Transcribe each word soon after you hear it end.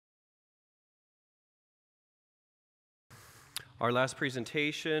Our last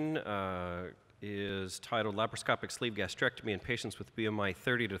presentation is titled Laparoscopic Sleeve Gastrectomy in Patients with BMI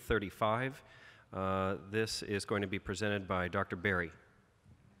 30 to 35. This is going to be presented by Dr. Berry.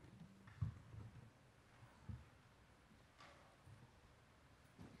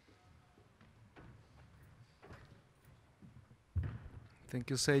 Thank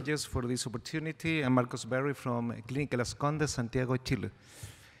you, Sages, for this opportunity. I'm Marcos Berry from Clínica Las Condes, Santiago, Chile.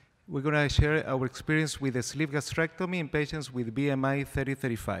 We're going to share our experience with the sleeve gastrectomy in patients with BMI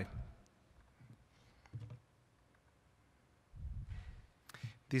 30-35.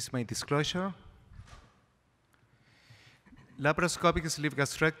 This is my disclosure. Laparoscopic sleeve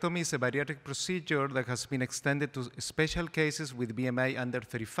gastrectomy is a bariatric procedure that has been extended to special cases with BMI under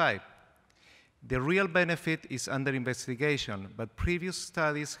 35. The real benefit is under investigation, but previous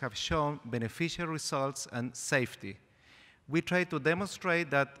studies have shown beneficial results and safety. We try to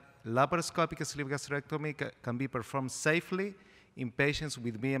demonstrate that laparoscopic sleeve gastrectomy can be performed safely in patients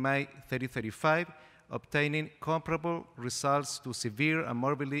with BMI 30-35, obtaining comparable results to severe and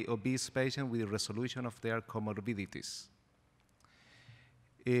morbidly obese patients with resolution of their comorbidities.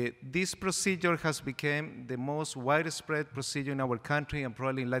 This procedure has become the most widespread procedure in our country and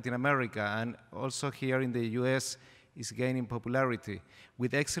probably in Latin America, and also here in the US is gaining popularity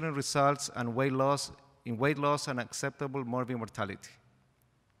with excellent results and weight loss and acceptable morbid mortality.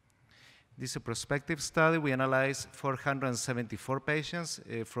 This is a prospective study. We analyzed 474 patients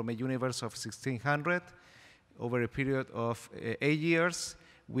from a universe of 1,600 over a period of 8 years.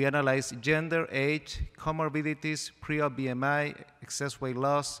 We analyzed gender, age, comorbidities, pre-op BMI, excess weight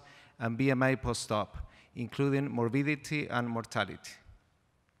loss, and BMI post-op, including morbidity and mortality.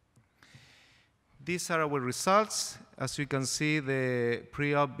 These are our results. As you can see, the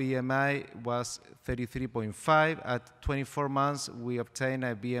pre-op BMI was 33.5. At 24 months, we obtained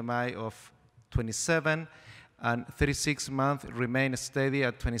a BMI of 27, and 36 months remained steady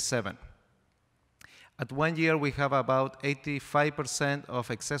at 27. At 1 year, we have about 85%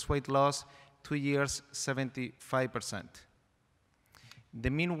 of excess weight loss, 2 years, 75%. The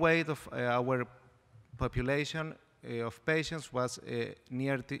mean weight of our population of patients was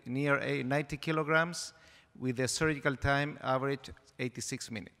near 90 kilograms, with the surgical time average 86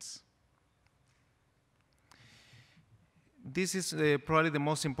 minutes. This is probably the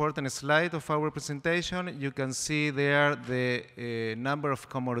most important slide of our presentation. You can see there the number of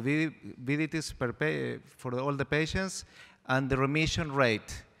comorbidities for all the patients and the remission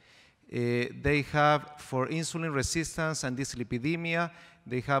rate. They have, for insulin resistance and dyslipidemia,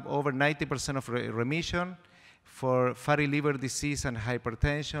 they have over 90% of remission. For fatty liver disease and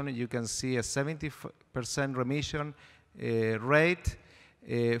hypertension, you can see a 70% remission rate.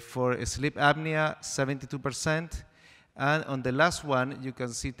 For sleep apnea, 72%. And on the last one, you can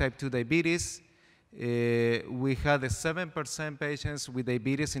see type 2 diabetes. We had 7% patients with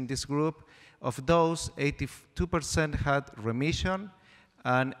diabetes in this group. Of those, 82% had remission,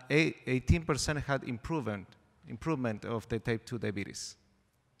 and 18% had improvement of the type 2 diabetes.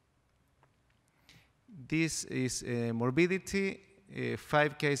 This is morbidity.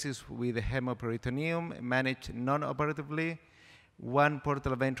 5 cases with hemoperitoneum managed non-operatively, 1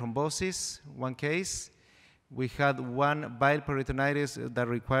 portal vein thrombosis, 1 case. We had 1 bile peritonitis that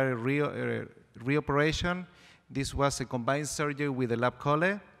required reoperation. This was a combined surgery with a lab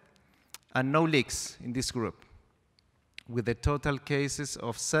chole, and no leaks in this group, with the total cases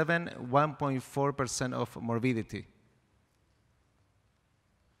of 1.4% of morbidity.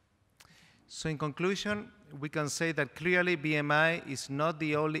 So in conclusion, we can say that clearly BMI is not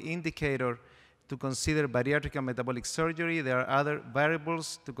the only indicator to consider bariatric and metabolic surgery. There are other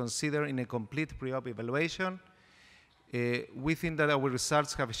variables to consider in a complete pre-op evaluation. We think that our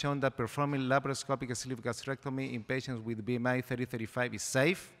results have shown that performing laparoscopic sleeve gastrectomy in patients with BMI 30-35 is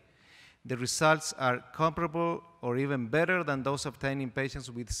safe. The results are comparable or even better than those obtained in patients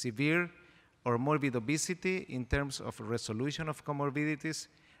with severe or morbid obesity in terms of resolution of comorbidities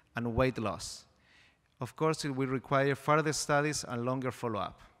and weight loss. Of course, it will require further studies and longer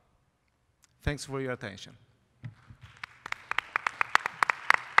follow-up. Thanks for your attention.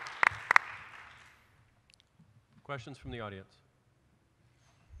 Questions from the audience?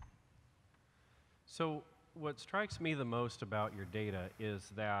 So what strikes me the most about your data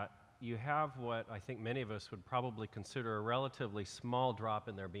is that you have what I think many of us would probably consider a relatively small drop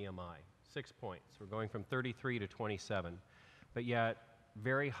in their BMI, 6 points. We're going from 33 to 27, but yet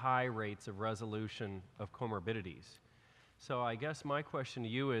very high rates of resolution of comorbidities. So I guess my question to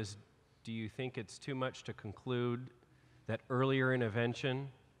you is, do you think it's too much to conclude that earlier intervention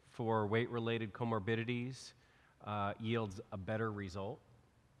for weight-related comorbidities yields a better result?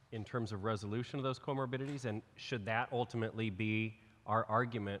 in terms of resolution of those comorbidities? And should that ultimately be our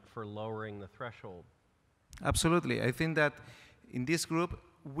argument for lowering the threshold? Absolutely. I think that in this group,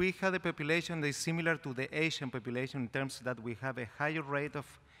 we had a population that is similar to the Asian population in terms that we have a higher rate of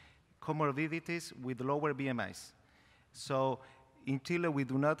comorbidities with lower BMIs. So in Chile, we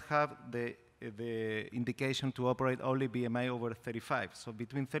do not have the indication to operate only BMI over 35. So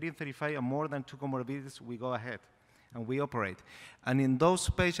between 30 and 35 and more than 2 comorbidities, we go ahead and we operate. And in those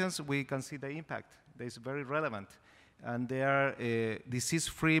patients, we can see the impact that is very relevant. And they are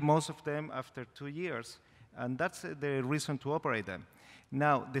disease-free, most of them after 2 years. And that's the reason to operate them.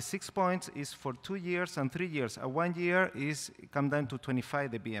 Now, the 6 points is for 2 years and 3 years. 1 year is come down to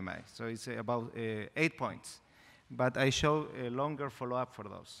 25, the BMI. So it's about 8 points. But I show a longer follow-up for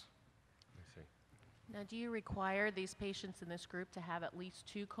those. I see. Now, do you require these patients in this group to have at least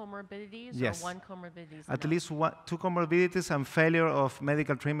 2 comorbidities Yes. or 1 comorbidity? At least 2 comorbidities and failure of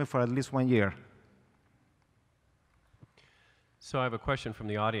medical treatment for at least 1 year. So I have a question from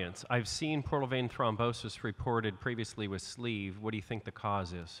the audience. I've seen portal vein thrombosis reported previously with sleeve. What do you think the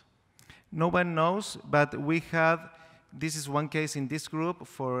cause is? No one knows, but we had, this is one case in this group.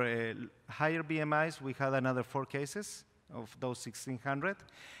 For higher BMIs, we had another 4 cases of those 1,600.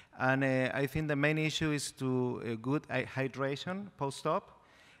 And I think the main issue is to good hydration post-op.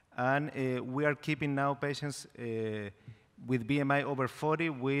 And we are keeping now patients with BMI over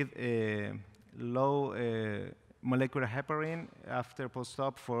 40 with low molecular heparin after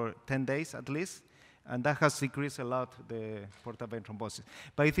post-op for 10 days at least, and that has decreased a lot the portal vein thrombosis.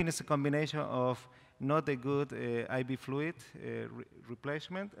 But I think it's a combination of not a good IV fluid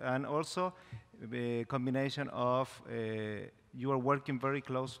replacement, and also the combination of you are working very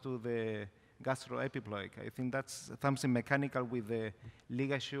close to the gastroepiploic. I think that's something mechanical with the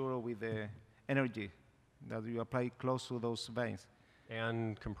ligature or with the energy that you apply close to those veins.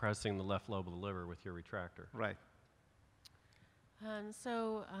 And compressing the left lobe of the liver with your retractor. Right.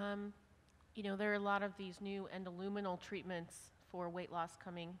 You know, there are a lot of these new endoluminal treatments for weight loss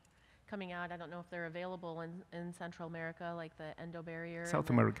coming out. I don't know if they're available in Central America, like the endo barrier. South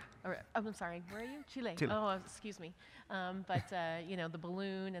America. Or, oh, I'm sorry, where are you? Chile. Chile. Oh, excuse me. You know, the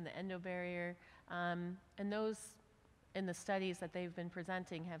balloon and the endo barrier. And those, in the studies that they've been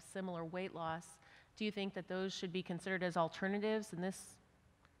presenting, have similar weight loss. Do you think that those should be considered as alternatives in this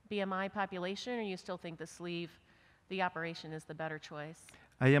BMI population, or you still think the sleeve, the operation is the better choice?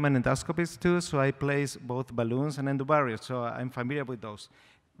 I am an endoscopist too, so I place both balloons and endo barriers, so I'm familiar with those.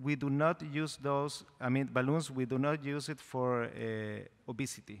 We do not use those, balloons, we do not use it for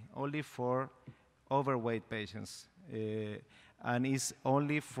obesity, only for overweight patients. And it's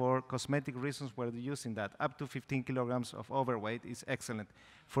only for cosmetic reasons we're using that. Up to 15 kilograms of overweight is excellent.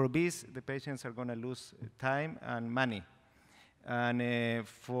 For obese, the patients are going to lose time and money. And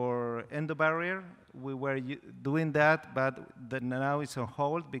for endo barrier, we were doing that, but now it's on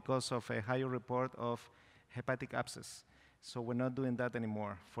hold because of a higher report of hepatic abscess. So we're not doing that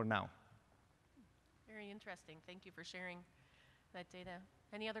anymore for now. Very interesting. Thank you for sharing that data.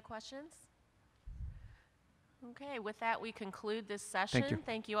 Any other questions? Okay, with that, we conclude this session. Thank you.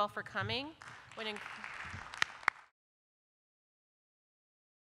 Thank you all for coming.